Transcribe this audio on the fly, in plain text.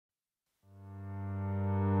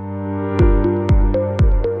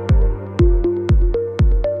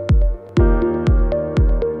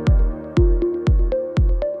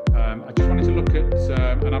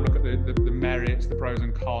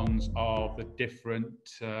importance of the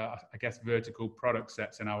different, I guess, vertical product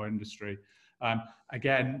sets in our industry.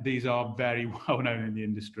 Again, these are very well known in the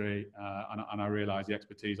industry, and I realise the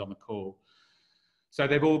expertise on the call. So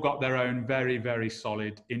they've all got their own very, very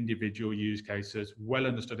solid individual use cases, well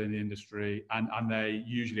understood in the industry, and they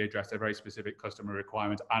usually address their very specific customer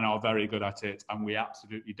requirements and are very good at it. And we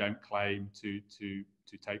absolutely don't claim to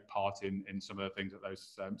take part in some of the things that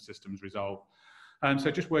those systems resolve.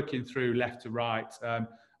 So just working through left to right,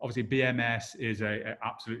 obviously BMS is a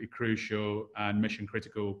absolutely crucial and mission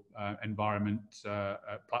critical environment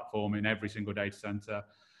platform in every single data center,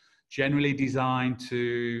 generally designed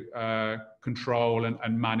to control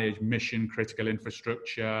and manage mission critical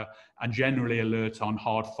infrastructure and generally alert on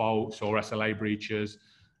hard faults or SLA breaches.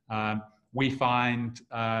 We find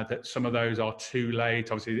that some of those are too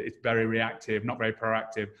late. Obviously, it's very reactive, not very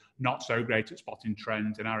proactive, not so great at spotting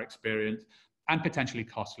trends in our experience, and potentially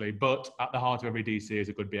costly. But at the heart of every DC is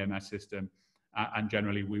a good BMS system, and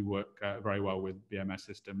generally we work very well with BMS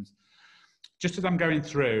systems. Just as I'm going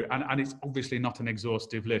through, and it's obviously not an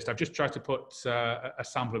exhaustive list, I've just tried to put a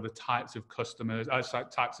sample of the types of customers,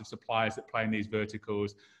 types of suppliers that play in these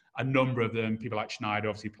verticals. A number of them, people like Schneider,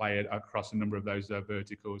 obviously play across a number of those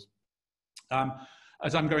verticals.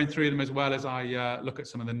 As I'm going through them, as well as I look at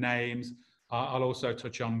some of the names, I'll also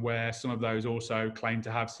touch on where some of those also claim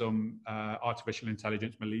to have some artificial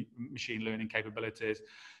intelligence, machine learning capabilities.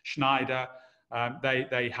 Schneider,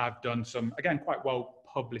 they have done some, again, quite well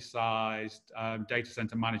publicized data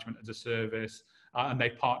center management as a service, and they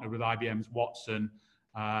partnered with IBM's Watson.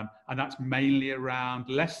 And that's mainly around,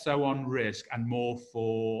 less so on risk and more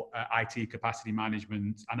for IT capacity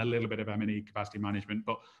management and a little bit of M&E capacity management,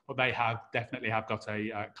 but they definitely have got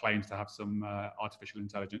claims to have some artificial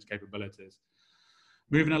intelligence capabilities.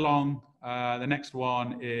 Moving along, the next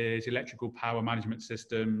one is electrical power management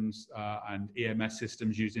systems and EMS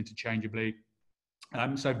systems used interchangeably.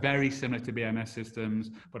 So very similar to BMS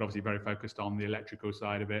systems, but obviously very focused on the electrical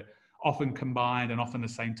side of it, often combined and often the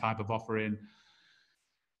same type of offering.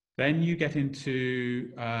 Then you get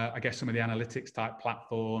into, I guess, some of the analytics type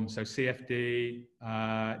platforms. So CFD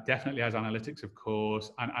definitely has analytics, of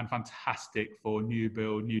course, and fantastic for new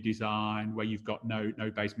build, new design, where you've got no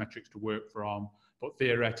base metrics to work from, but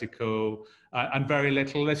theoretical and very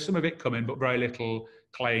little. There's some of it coming, but very little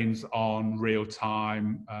claims on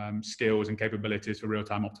real-time skills and capabilities for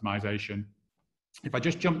real-time optimization. If I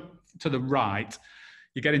just jump to the right,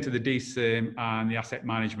 you get into the DSIM and the asset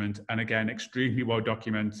management, and again, extremely well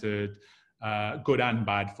documented, good and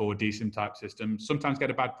bad for DSIM type systems. Sometimes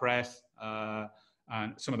get a bad press,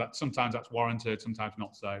 and sometimes that's warranted, sometimes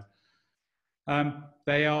not so.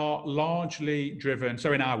 They are largely driven,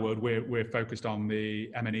 so in our world, we're focused on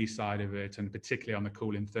the M&E side of it, and particularly on the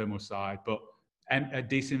cooling thermal side, but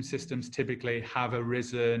DSIM systems typically have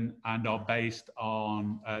arisen and are based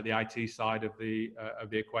on the IT side of the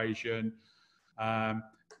equation.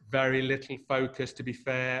 Very little focus, to be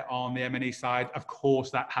fair, on the M&E side. Of course,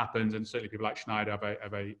 that happens, and certainly people like Schneider have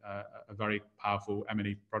a very powerful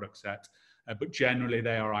M&E product set, but generally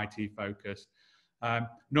they are IT focused.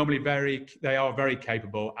 Normally they are very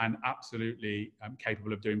capable and absolutely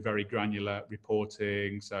capable of doing very granular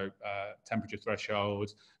reporting, so temperature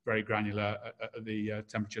thresholds, very granular at the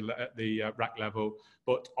temperature at the rack level,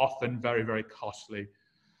 but often very, very costly.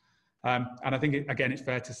 And I think, again, it's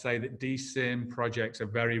fair to say that DSIM projects are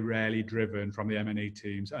very rarely driven from the M&E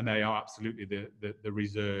teams, and they are absolutely the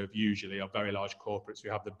reserve, usually, of very large corporates who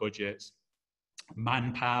have the budgets.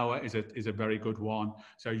 Manpower is a very good one,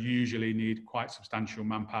 so usually need quite substantial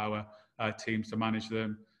manpower teams to manage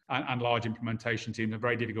them, and large implementation teams are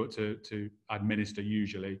very difficult to administer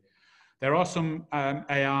usually. There are some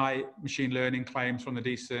AI machine learning claims from the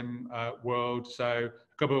DSIM world. So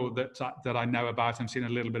a couple that I know about and seen a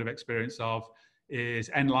little bit of experience of is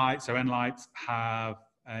Nlight. So Nlight have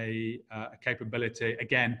a capability,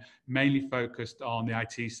 again, mainly focused on the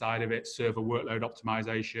IT side of it, server workload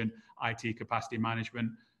optimization, IT capacity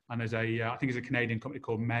management. And there's I think there's a Canadian company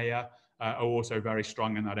called Maya, are also very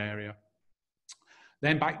strong in that area.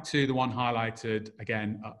 Then back to the one highlighted,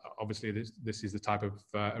 again, obviously this is the type of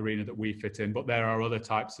arena that we fit in, but there are other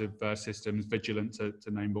types of systems, Vigilant to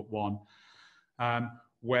name but one,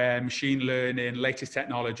 where machine learning, latest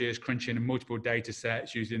technologies, crunching in multiple data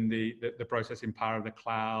sets using the processing power of the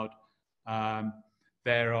cloud.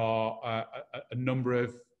 There are a number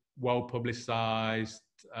of well-publicized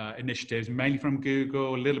initiatives, mainly from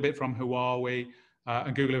Google, a little bit from Huawei,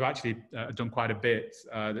 and Google have actually done quite a bit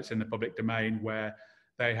that's in the public domain, where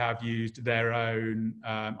they have used their own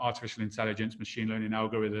artificial intelligence, machine learning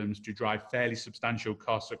algorithms to drive fairly substantial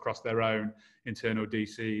costs across their own internal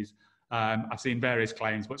DCs, I've seen various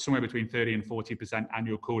claims, but somewhere between 30 and 40%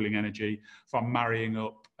 annual cooling energy from marrying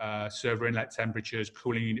up server inlet temperatures,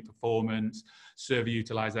 cooling unit performance, server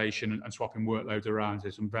utilization, and swapping workloads around. So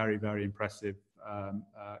some very, very impressive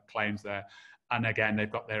claims there. And again,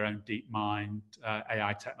 they've got their own DeepMind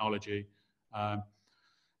AI technology.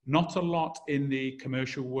 Not a lot in the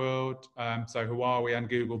commercial world. So Huawei and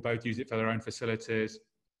Google both use it for their own facilities.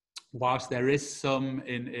 Whilst there is some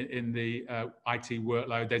in the IT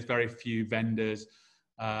workload, there's very few vendors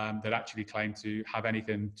that actually claim to have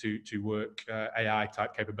anything to work AI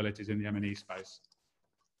type capabilities in the M&E space.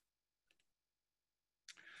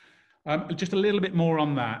 Just a little bit more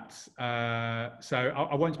on that. So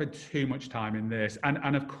I won't spend too much time in this.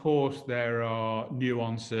 And of course, there are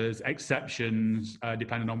nuances, exceptions,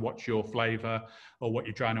 depending on what's your flavor or what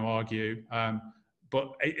you're trying to argue.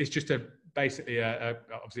 But it's just basically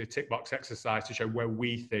obviously a tick box exercise to show where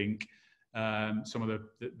we think some of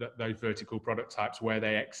those vertical product types, where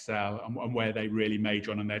they excel and where they really major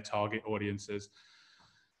on their target audiences.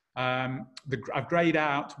 I've grayed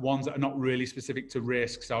out ones that are not really specific to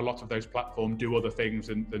risk. So a lot of those platforms do other things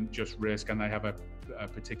than just risk, and they have a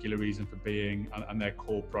particular reason for being, and their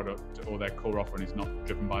core product or their core offering is not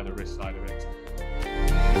driven by the risk side of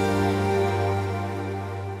it.